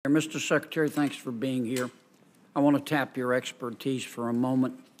Mr. Secretary, thanks for being here. I want to tap your expertise for a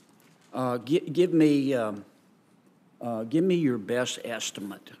moment. Give me your best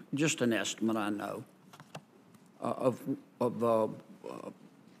estimate, just an estimate, I know, of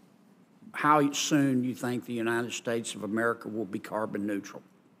how soon you think the United States of America will be carbon neutral.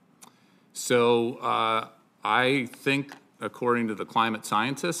 So I think, according to the climate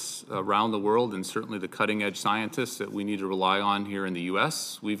scientists around the world, and certainly the cutting-edge scientists that we need to rely on here in the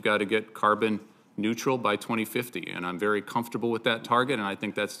U.S., we've got to get carbon neutral by 2050, and I'm very comfortable with that target, and I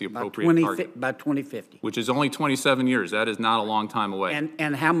think that's the appropriate target. By 2050. Which is only 27 years. That is not a long time away.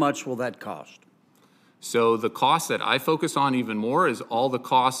 And how much will that cost? So the cost that I focus on even more is all the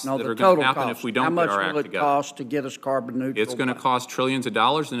costs that are going to happen if we don't get our act together. How much will it cost to get us carbon neutral? It's going to cost trillions of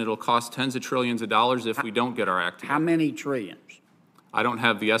dollars, and it'll cost tens of trillions of dollars if we don't get our act together. How many trillions? I don't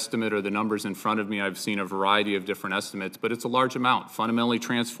have the estimate or the numbers in front of me. I've seen a variety of different estimates, but it's a large amount. Fundamentally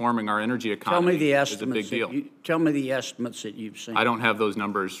transforming our energy economy is a big deal. Tell me the estimates that you've seen. I don't have those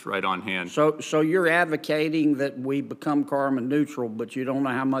numbers right on hand. So you're advocating that we become carbon neutral, but you don't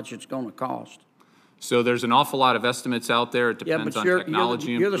know how much it's going to cost? So there's an awful lot of estimates out there. It depends on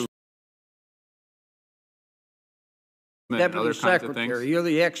technology improvement and other kinds of things. You're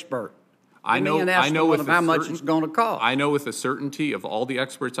the expert. I know with how much it's going to cost. I know with the certainty of all the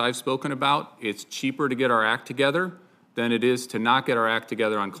experts I've spoken about, it's cheaper to get our act together than it is to not get our act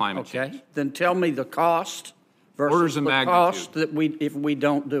together on climate change. Okay, then tell me the cost versus the cost that if we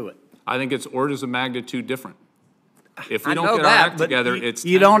don't do it. I think it's orders of magnitude different. If we don't get our act together, it's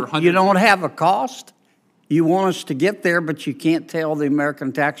you don't have a cost. You want us to get there, but you can't tell the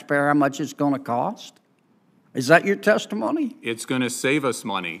American taxpayer how much it's going to cost. Is that your testimony? It's going to save us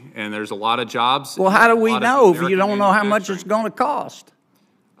money, and there's a lot of jobs. Well, how do we know if you don't know how much it's going to cost?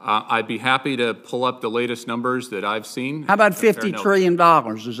 I'd be happy to pull up the latest numbers that I've seen. How about $50 trillion?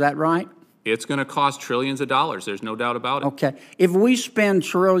 Is that right? It's going to cost trillions of dollars. There's no doubt about it. Okay. If we spend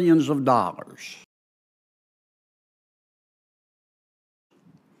trillions of dollars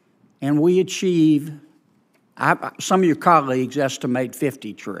and we achieve, some of your colleagues estimate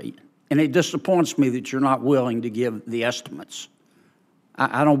 50 trillion. And it disappoints me that you're not willing to give the estimates.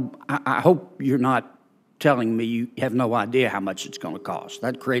 I hope you're not telling me you have no idea how much it's going to cost.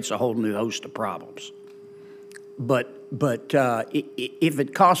 That creates a whole new host of problems. But if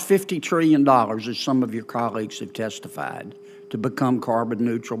it costs $50 trillion, as some of your colleagues have testified, to become carbon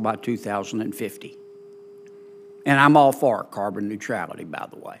neutral by 2050, and I'm all for carbon neutrality, by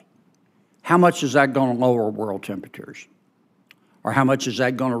the way, how much is that going to lower world temperatures? Or how much is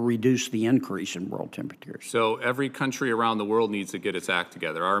that going to reduce the increase in world temperatures? So every country around the world needs to get its act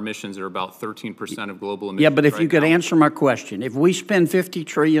together. Our emissions are about 13% of global emissions. Yeah, but if you could answer my question, if we spend $50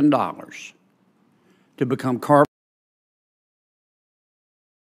 trillion to become carbon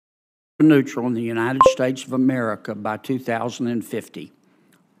neutral in the United States of America by 2050,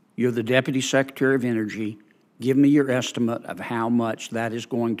 you're the Deputy Secretary of Energy. Give me your estimate of how much that is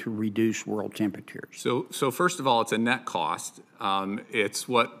going to reduce world temperatures. So first of all, it's a net cost. It's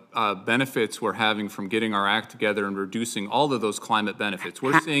what benefits we're having from getting our act together and reducing all of those climate benefits.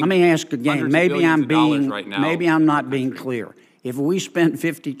 We're seeing. Let me ask again. Maybe I'm not being country. clear. If we spent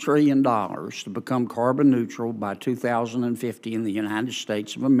 $50 trillion to become carbon neutral by 2050 in the United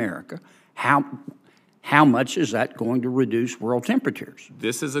States of America, how much is that going to reduce world temperatures?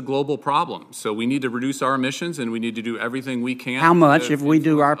 This is a global problem, so we need to reduce our emissions, and we need to do everything we can. How much, if we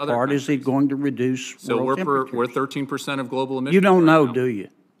do our part, is it going to reduce world temperatures? So we're 13% of global emissions. You don't know, do you?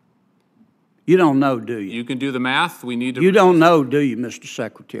 You don't know, do you? You can do the math. We need to. You don't know, do you, Mr.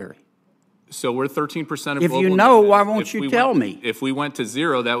 Secretary? So we're 13% of global emissions. If you know, why won't you tell me? If we went to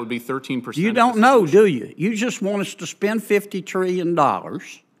zero, that would be 13%. You don't know, do you? You just want us to spend $50 trillion.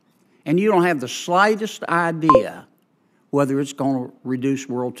 And you don't have the slightest idea whether it's going to reduce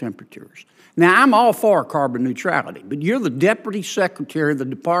world temperatures. Now, I'm all for carbon neutrality, but you're the Deputy Secretary of the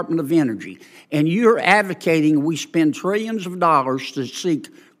Department of Energy, and you're advocating we spend trillions of dollars to seek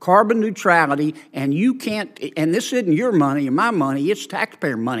carbon neutrality, and you can't, and this isn't your money or my money, it's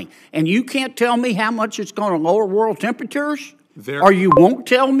taxpayer money, and you can't tell me how much it's going to lower world temperatures? Or you won't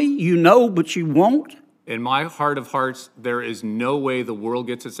tell me? You know, but you won't? In my heart of hearts, there is no way the world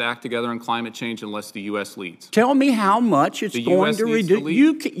gets its act together on climate change unless the U.S. leads. Tell me how much it's going to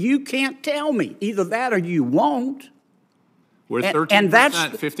reduce. You can't tell me. Either that or you won't. We're 13%,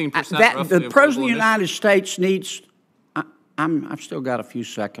 15% roughly. The President of the United States needs, I've still got a few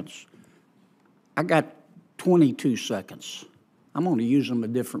seconds. I got 22 seconds. I'm going to use them a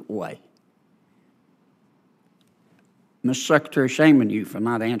different way. Mr. Secretary, shame on you for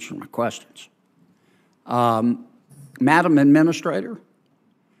not answering my questions. Madam Administrator,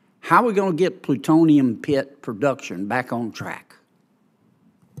 how are we going to get plutonium pit production back on track?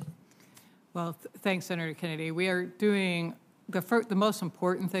 Well, thanks, Senator Kennedy. We are doing the most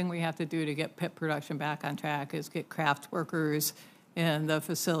important thing we have to do to get pit production back on track is get craft workers in the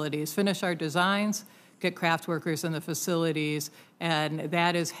facilities, finish our designs, get craft workers in the facilities, and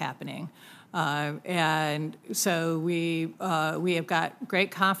that is happening. And so we have got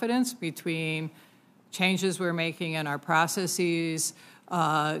great confidence between changes we're making in our processes,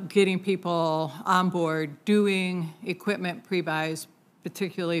 getting people on board, doing equipment pre-buys,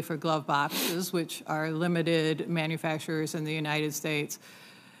 particularly for glove boxes, which are limited manufacturers in the United States,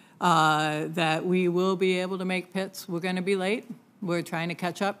 that we will be able to make pits. We're going to be late. We're trying to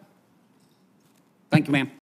catch up. Thank you, ma'am.